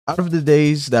Out of the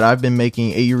days that I've been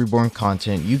making AU Reborn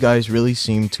content, you guys really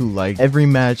seem to like every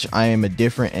match I am a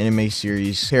different anime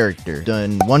series character.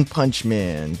 Done One Punch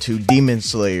Man, to Demon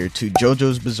Slayer, to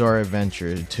JoJo's Bizarre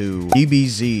Adventure, to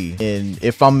DBZ, and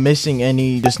if I'm missing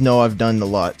any, just know I've done a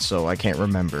lot, so I can't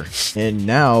remember. And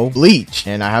now, Bleach.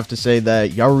 And I have to say that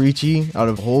Yaoichi, out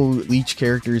of whole Bleach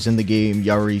characters in the game,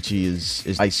 Yaoichi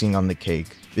is icing on the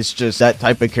cake. It's just that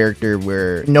type of character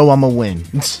where no, I'm a win.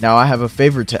 Now I have a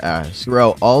favor to ask.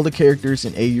 Throughout all the characters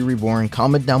in AU Reborn,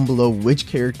 comment down below which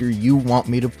character you want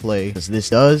me to play, because this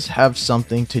does have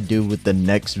something to do with the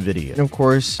next video. And of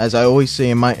course, as I always say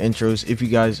in my intros, if you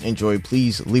guys enjoy,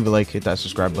 please leave a like, hit that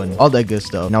subscribe button, all that good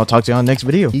stuff. Now I'll talk to you on the next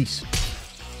video. Peace.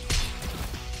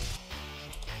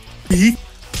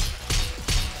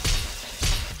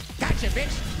 Gotcha,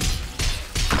 bitch.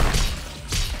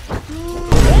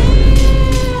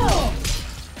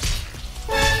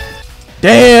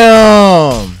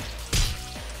 Damn!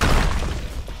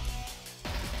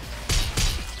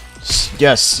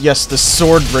 Yes, the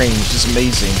sword range is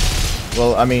amazing.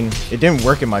 Well, I mean, it didn't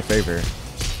work in my favor.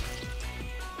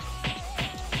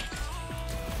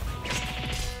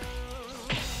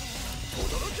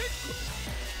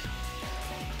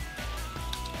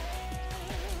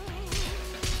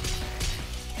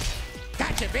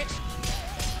 Gotcha, bitch.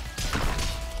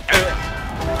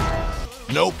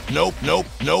 Nope, nope, nope,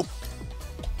 nope.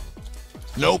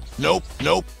 Nope, nope,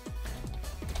 nope.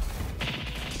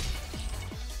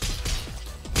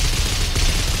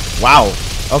 Wow.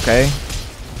 Okay.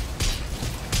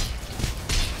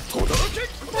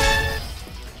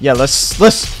 Yeah, let's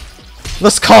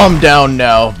calm down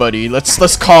now, buddy.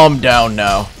 Let's calm down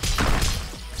now.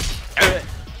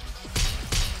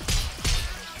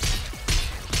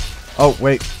 Oh,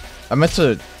 wait. I meant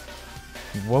to...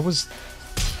 What was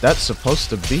that supposed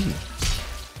to be?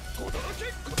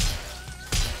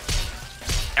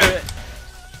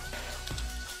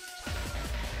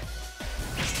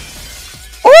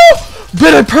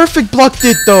 But I perfect blocked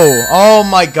it though. Oh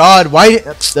my god, why?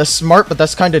 That's smart, but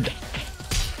that's kind of.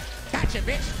 Gotcha,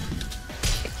 bitch.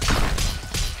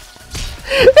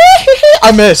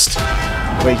 I missed.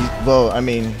 Wait, well, I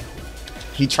mean,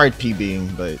 he tried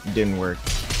PBing, but it didn't work.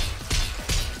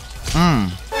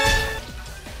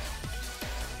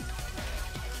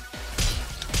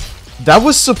 That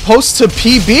was supposed to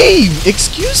PB.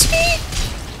 Excuse me.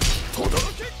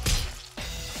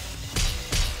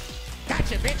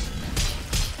 Gotcha, bitch.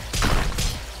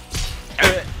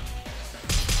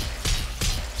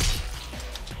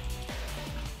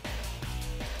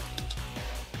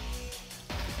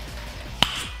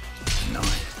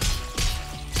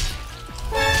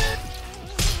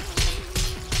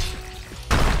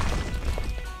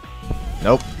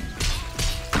 Nope.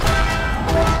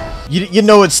 You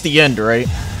know it's the end, right?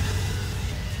 I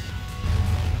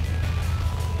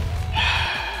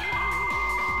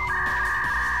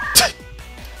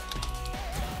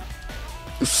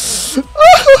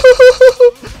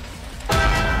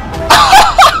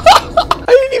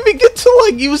didn't even get to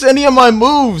like use any of my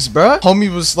moves, bruh.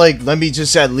 Homie was like, let me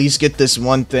just at least get this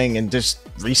one thing and just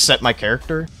reset my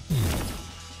character.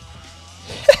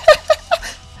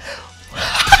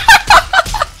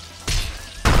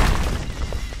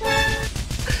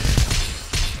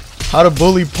 How to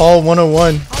bully Paul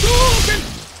 101.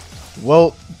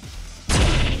 Well,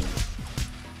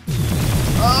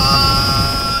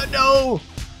 no.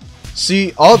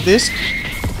 See, all this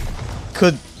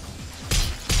could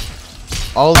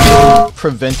all be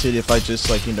prevented if I just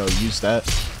like, you know, use that.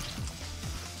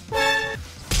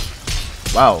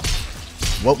 Wow.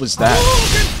 What was that?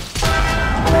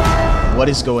 What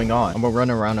is going on? I'm gonna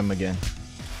run around him again.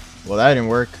 Well, that didn't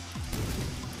work.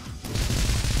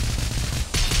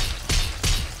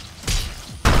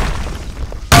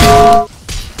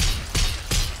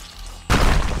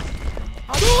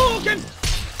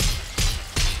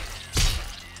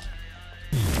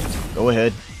 Go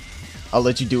ahead. I'll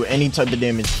let you do any type of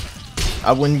damage.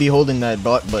 I wouldn't be holding that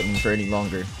bot button for any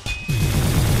longer.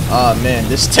 Ah, man,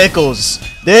 this tickles.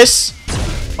 This?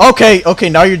 Okay, okay,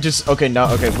 now you're just... Okay,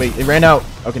 now... Okay, wait, it ran out.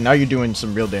 Okay, now you're doing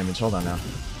some real damage. Hold on now.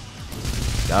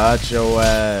 Got your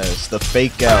ass. The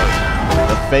fake out.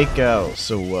 The fake out.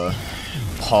 So,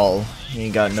 Paul, he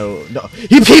ain't got no...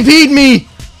 He PP'd me!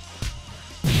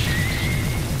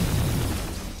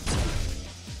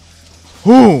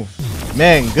 Whoo!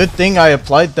 Man, good thing I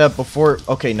applied that before.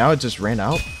 Okay, now it just ran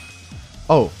out.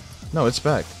 Oh, no, it's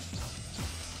back.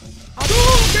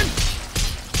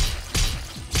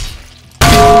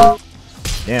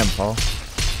 Damn, Paul.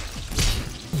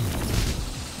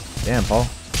 Damn, Paul.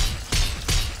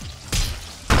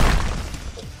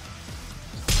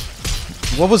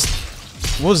 What was...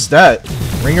 What was that?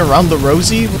 Ring around the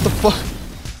rosy? What the fuck?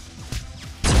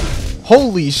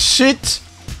 Holy shit!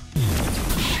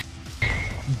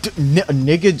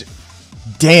 Nigga,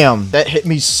 damn, that hit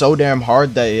me so damn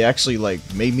hard that it actually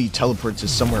like made me teleport to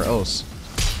somewhere else.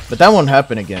 But that won't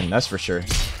happen again, that's for sure.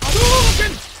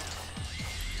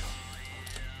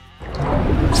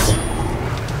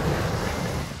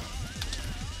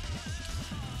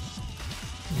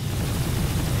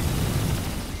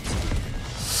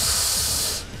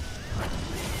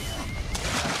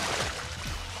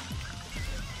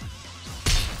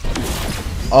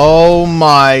 Oh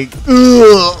my.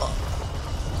 Ugh.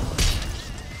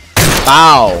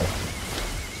 Ow.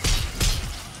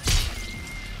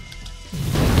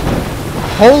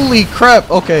 Holy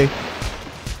crap. Okay.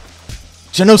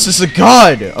 Genos is a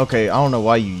god. Okay, I don't know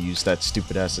why you used that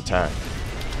stupid ass attack.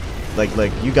 Like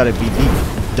you gotta be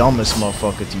the dumbest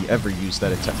motherfucker to ever use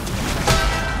that attack.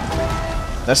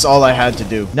 That's all I had to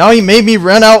do. Now he made me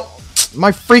run out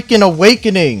my freaking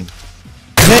awakening.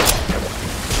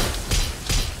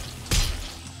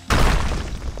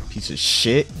 Piece of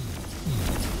shit.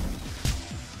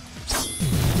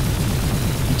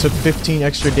 He took 15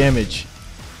 extra damage.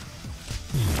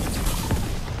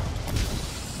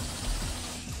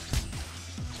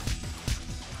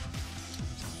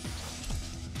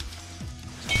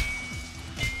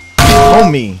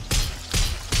 Homie.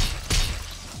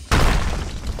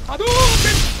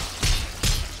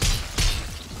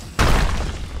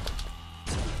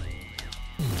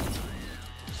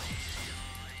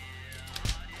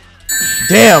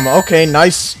 Damn, okay,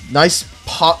 nice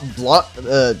pop block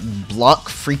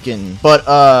freaking. But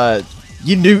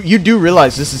you do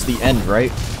realize this is the end,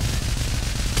 right?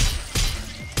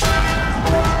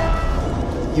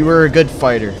 You were a good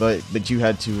fighter, but you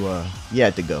had to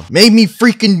go. Made me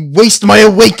freaking waste my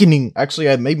awakening. Actually,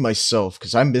 I made myself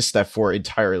because I missed that 4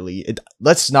 entirely.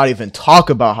 Let's not even talk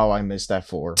about how I missed that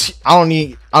 4. I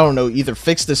don't know, either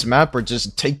fix this map or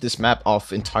just take this map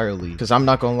off entirely. Because I'm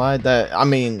not gonna lie, I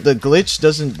mean, the glitch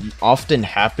doesn't often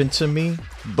happen to me,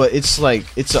 but it's like,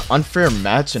 it's an unfair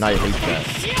match and I hate that.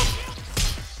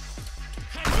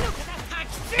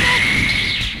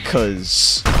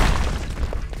 Cause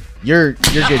you're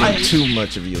getting too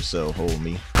much of yourself,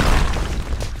 homie.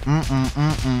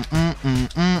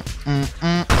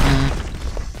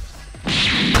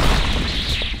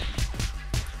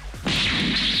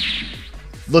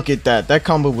 Look at that. That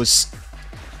combo was...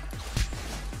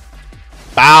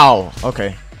 Bow.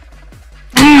 Okay.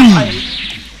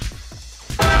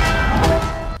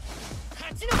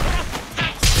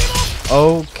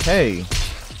 Okay.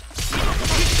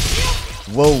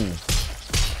 Whoa.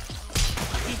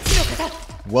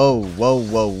 Whoa, whoa,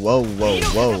 whoa, whoa, whoa,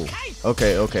 whoa.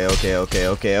 Okay.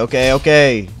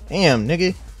 Damn,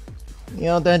 nigga. You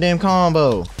know that damn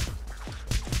combo.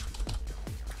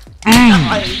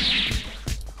 Nice.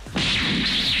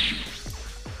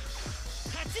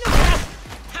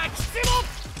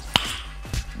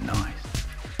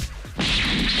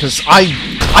 Cause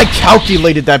I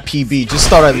calculated that PB. Just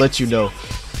thought I'd let you know.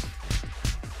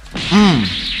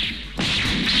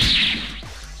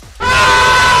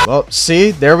 Well,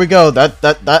 see, there we go.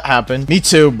 That happened. Me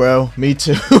too, bro. Me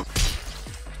too.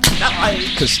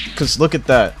 Cause look at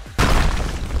that.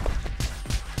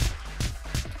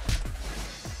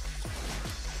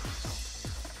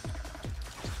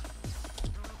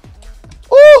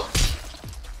 Ooh!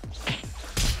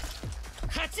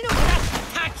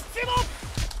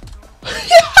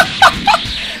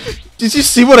 Did you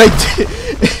see what I did?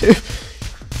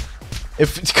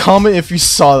 If comment if you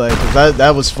saw that, cause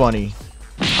that was funny.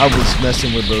 I was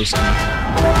messing with Broski.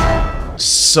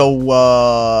 So,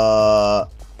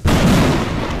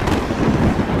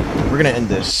 we're gonna end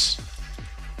this.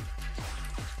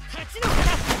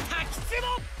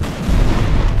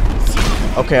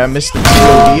 Okay, I missed the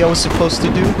TOD I was supposed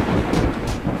to do.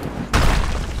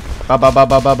 Bow, bow, bow,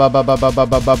 bow, bow, bow, bow, bow, bow,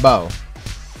 bow, bow, bow.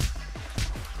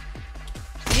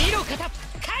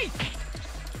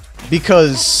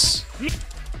 Because...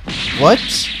 What?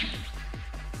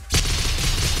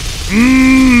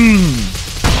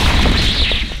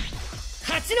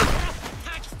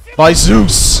 By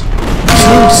Zeus!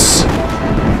 Zeus!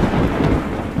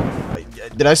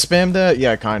 Did I spam that?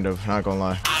 Yeah, kind of. Not gonna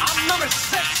lie. I'm number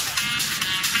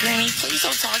 6. Granny, please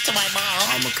don't talk to my mom.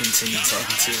 I'ma continue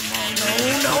talking to your mom.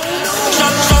 No.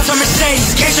 Shots on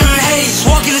Mercedes, cash on her haze.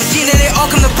 Walk in the scene and they all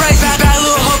come to praise. Bad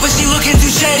little hoe, but she looking too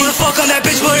shady. Wanna fuck on that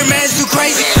bitch, but her man's too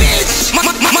crazy.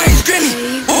 My name's Grimmy.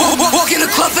 Walk in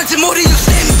the club, fetch a motor, you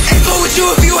see me. Ain't fuck with you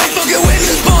if you ain't fucking with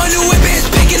me. Spawn new whip, it's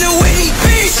picking the witty.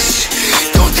 Bitch,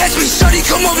 don't test me, shorty,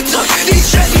 come over, tuck. These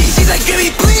stress me, she's like, give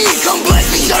me, please, come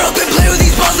bless me. Shut up and play with these.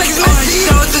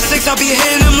 I'll be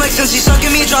hitting them licks. And she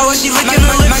sucking me dry while she licking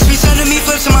her lips. Might be sending me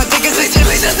flips and my dick is a tip.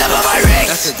 Please just never my ring.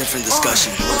 That's a different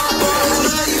discussion.